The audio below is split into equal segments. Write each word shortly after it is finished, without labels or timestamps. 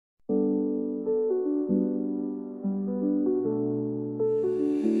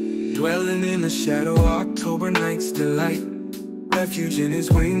Dwelling in the shadow, October night's delight. Refuge in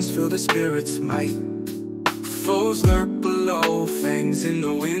his wings, feel the spirit's might. Foes lurk below, fangs in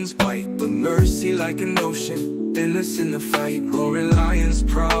the wind's bite, but mercy like an ocean, endless in the fight. Roaring lions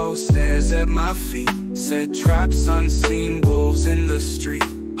prowl, stares at my feet. Set traps unseen, wolves in the street.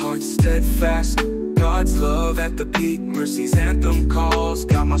 Heart steadfast, God's love at the peak. Mercy's anthem calls,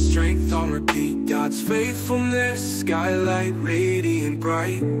 got my strength on repeat. God's faithfulness, skylight radiant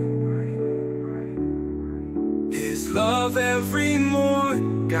bright. His love every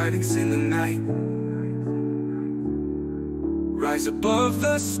morn, guidance in the night. Rise above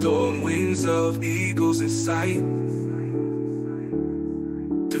the storm, wings of eagles in sight.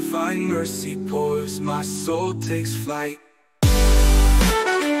 Divine mercy pours, my soul takes flight.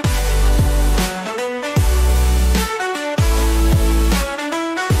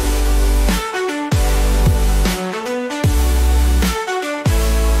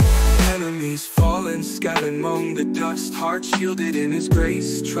 Enemies fallen, scattered among the dust. Heart shielded in his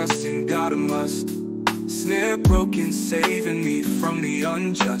grace, trusting God a must. Snare broken, saving me from the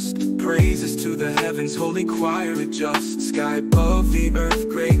unjust. Praises to the heavens, holy choir adjust. Sky above the earth,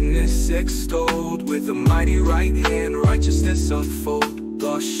 greatness extolled. With a mighty right hand, righteousness unfold.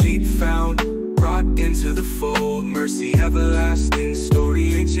 Lost sheep found, brought into the fold. Mercy everlasting,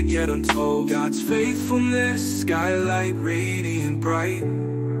 story ancient yet untold. God's faithfulness, skylight radiant bright.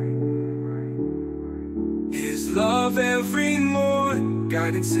 His love every morn,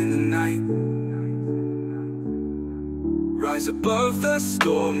 guidance in the night. Rise above the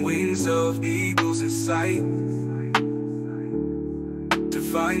storm, wings of eagles in sight.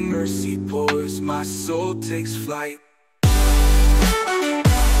 Divine mercy pours, my soul takes flight.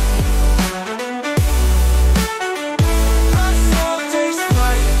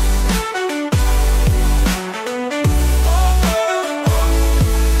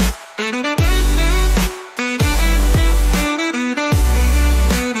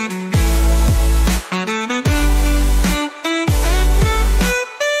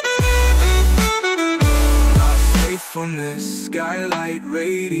 Faithfulness, skylight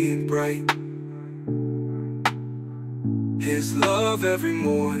radiant bright. His love every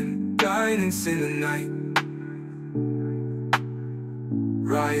morn, guidance in the night.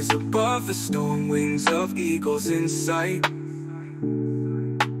 Rise above the storm, wings of eagles in sight.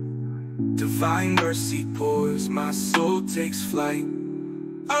 Divine mercy pours, my soul takes flight.